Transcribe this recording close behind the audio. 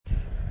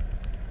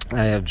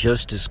I have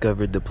just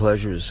discovered the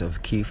pleasures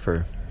of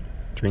kefir,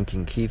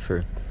 drinking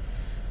kefir.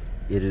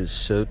 It is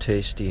so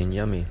tasty and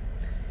yummy,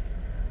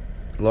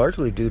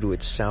 largely due to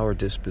its sour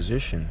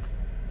disposition.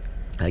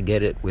 I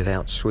get it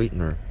without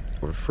sweetener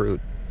or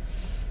fruit,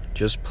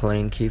 just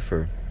plain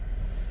kefir.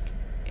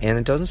 And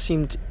it doesn't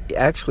seem to,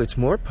 actually it's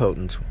more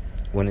potent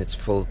when it's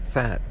full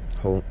fat,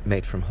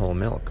 made from whole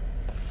milk.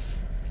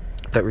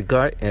 But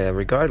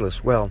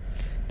regardless, well,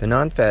 the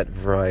non-fat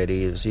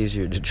variety is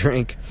easier to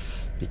drink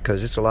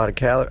because it's a lot of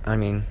calories. I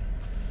mean,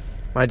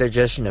 my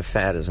digestion of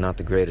fat is not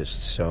the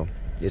greatest, so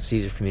it's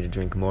easier for me to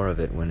drink more of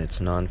it when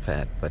it's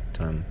non-fat. But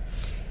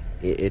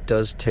it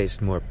does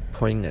taste more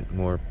poignant,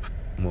 more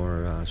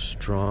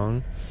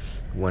strong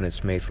when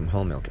it's made from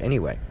whole milk.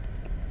 Anyway,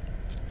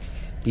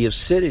 the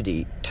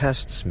acidity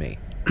tests me.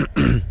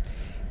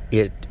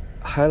 It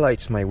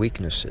highlights my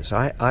weaknesses.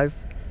 I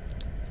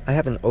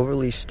have an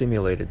overly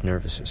stimulated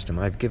nervous system.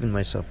 I've given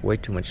myself way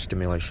too much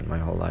stimulation my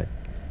whole life.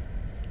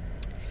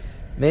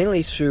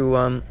 Mainly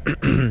through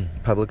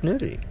public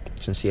nudity.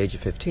 Since the age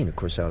of 15, of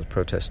course, I was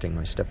protesting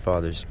my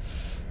stepfather's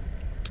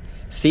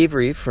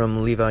thievery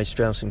from Levi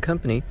Strauss and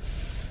Company.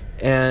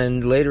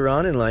 And later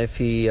on in life,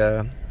 he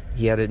had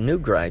a new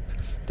gripe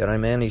that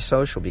I'm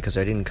antisocial because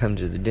I didn't come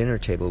to the dinner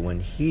table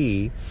when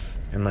he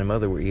and my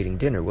mother were eating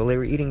dinner. Well, they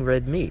were eating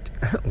red meat.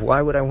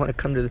 Why would I want to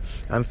come to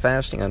I'm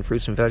fasting on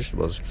fruits and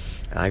vegetables.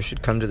 I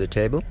should come to the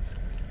table.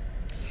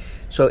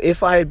 So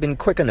if I had been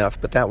quick enough,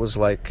 but that was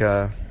like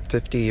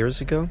 50 years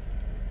ago.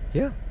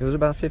 Yeah, it was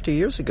about 50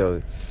 years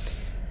ago,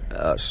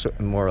 so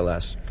more or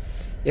less.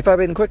 If I'd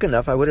been quick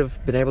enough, I would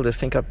have been able to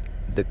think up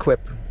the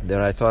quip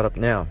that I thought up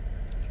now.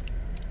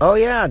 Oh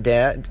yeah,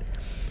 Dad,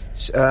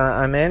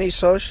 I'm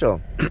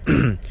antisocial.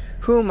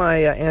 Who am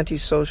I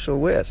antisocial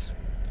with?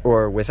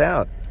 Or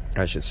without,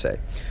 I should say.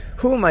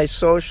 Who am I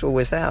social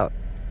without?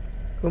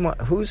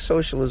 Whose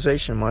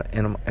socialization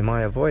am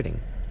I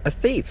avoiding? A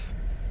thief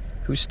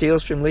who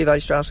steals from Levi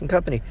Strauss and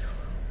Company.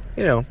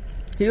 You know,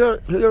 he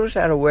always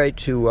had a way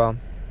to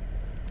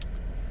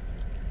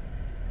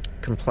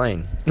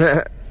complain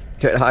that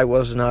I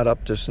was not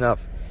up to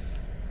snuff.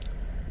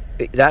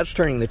 That's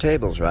turning the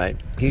tables, right?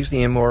 He's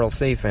the immoral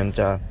thief, and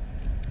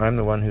I'm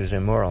the one who's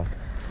immoral.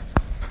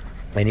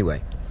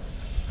 Anyway,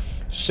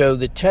 so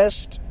the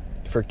test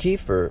for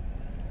kefir,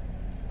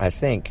 I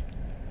think,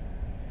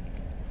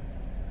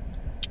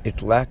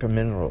 it's lack of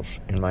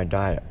minerals in my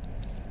diet.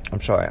 I'm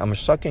sorry, I'm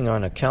sucking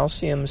on a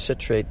calcium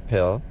citrate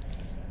pill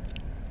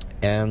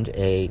and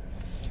a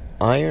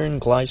iron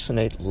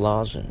glycinate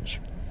lozenge.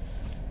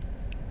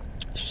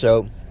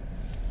 So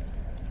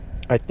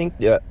I think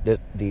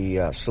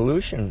the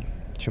solution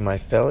to my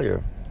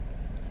failure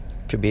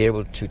to be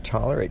able to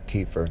tolerate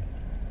kefir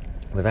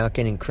without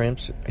getting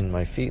cramps in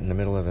my feet in the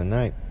middle of the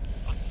night,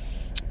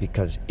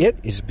 because it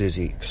is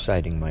busy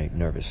exciting my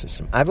nervous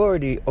system. I've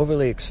already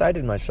overly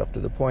excited myself to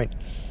the point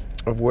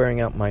of wearing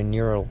out my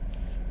neural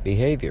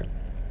behavior,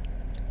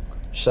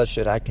 such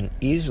that I can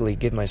easily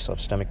give myself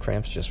stomach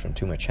cramps just from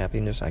too much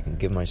happiness. I can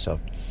give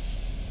myself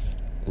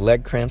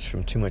leg cramps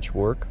from too much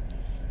work,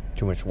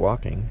 too much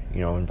walking,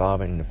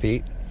 involving the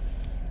feet.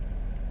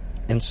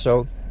 And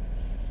so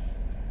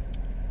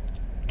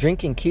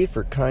drinking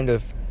kefir kind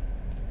of,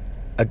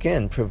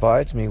 again,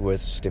 provides me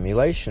with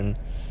stimulation,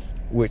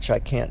 which I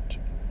can't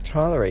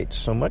tolerate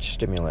so much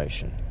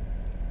stimulation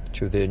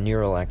to the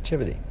neural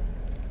activity.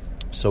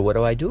 So what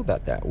do I do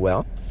about that?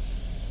 Well,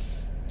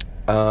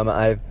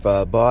 I've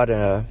bought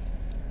a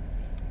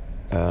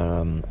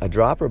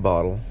dropper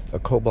bottle, a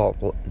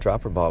cobalt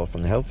dropper bottle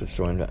from the health food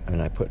store,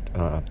 and I put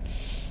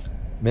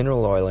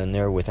mineral oil in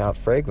there without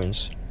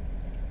fragrance,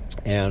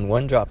 and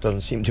one drop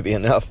doesn't seem to be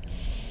enough.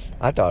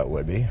 I thought it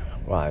would be.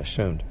 Well, I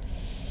assumed.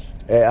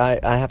 I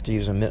have to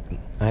use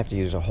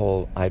a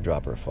whole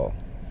eyedropper full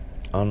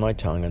on my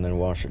tongue and then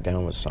wash it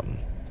down with something.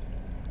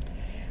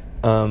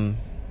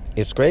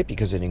 It's great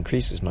because it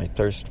increases my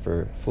thirst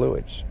for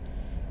fluids,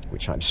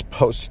 which I'm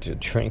supposed to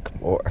drink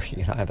more.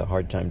 I have a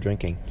hard time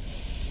drinking.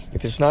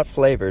 If it's not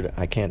flavored,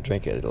 I can't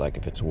drink it, like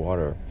if it's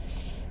water.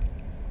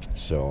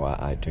 So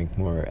I drink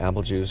more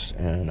apple juice,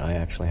 and I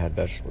actually had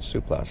vegetable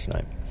soup last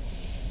night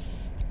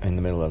in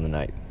the middle of the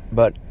night.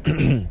 But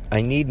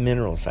I need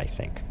minerals, I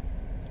think.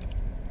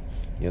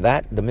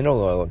 The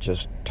mineral oil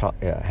just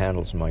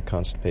handles my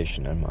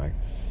constipation and my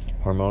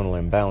hormonal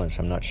imbalance.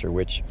 I'm not sure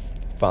which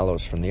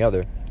follows from the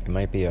other. It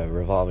might be a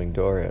revolving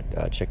door,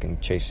 a chicken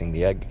chasing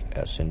the egg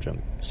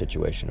syndrome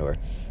situation, or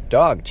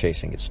dog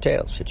chasing its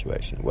tail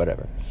situation,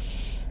 whatever.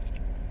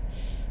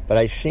 But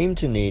I seem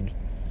to need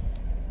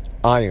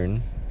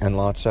iron, and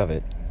lots of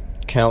it,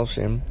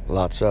 calcium,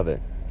 lots of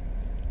it,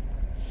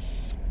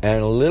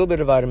 and a little bit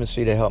of vitamin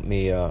C to help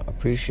me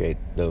appreciate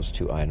those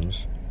two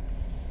items.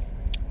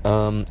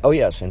 Oh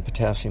yes, and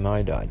potassium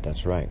iodide,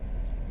 that's right.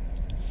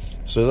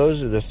 So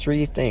those are the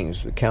three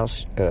things, the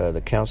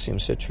calcium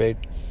citrate,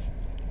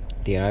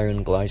 the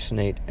iron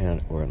glycinate,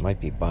 or it might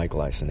be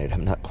biglycinate,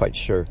 I'm not quite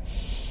sure,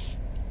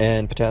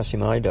 and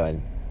potassium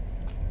iodide,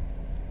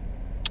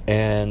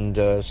 and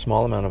a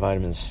small amount of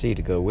vitamin C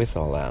to go with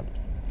all that.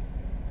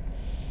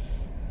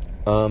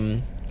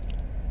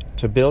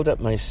 to build up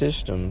my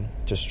system,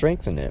 to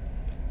strengthen it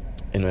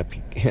in a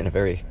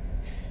very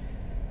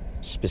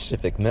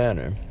specific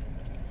manner,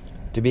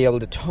 to be able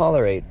to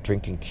tolerate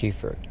drinking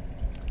kefir.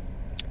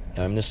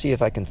 Now, I'm going to see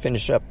if I can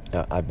finish up.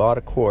 I bought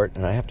a quart,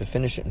 and I have to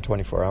finish it in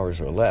 24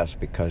 hours or less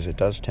because it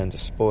does tend to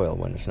spoil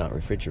when it's not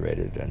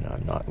refrigerated, and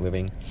I'm not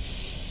living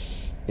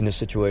in a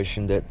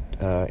situation that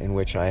in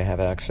which I have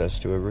access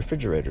to a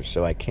refrigerator,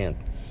 so I can't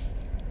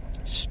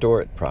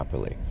store it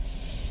properly.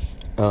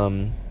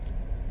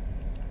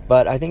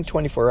 But I think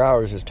 24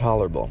 hours is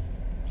tolerable,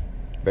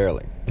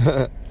 barely,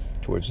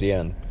 towards the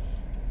end.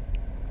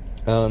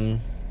 And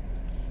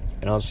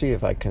I'll see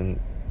if I can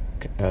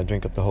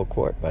drink up the whole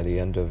quart by the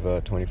end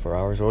of 24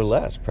 hours, or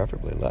less,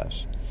 preferably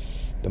less.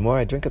 The more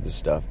I drink of this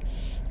stuff,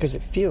 because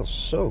it feels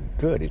so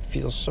good, it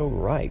feels so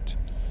right.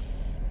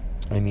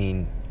 I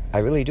mean, I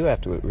really do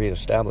have to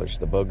reestablish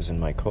the bugs in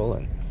my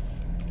colon.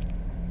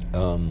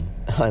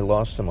 I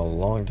lost them a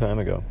long time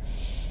ago,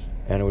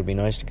 and it would be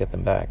nice to get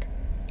them back.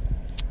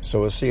 So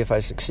we'll see if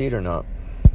I succeed or not.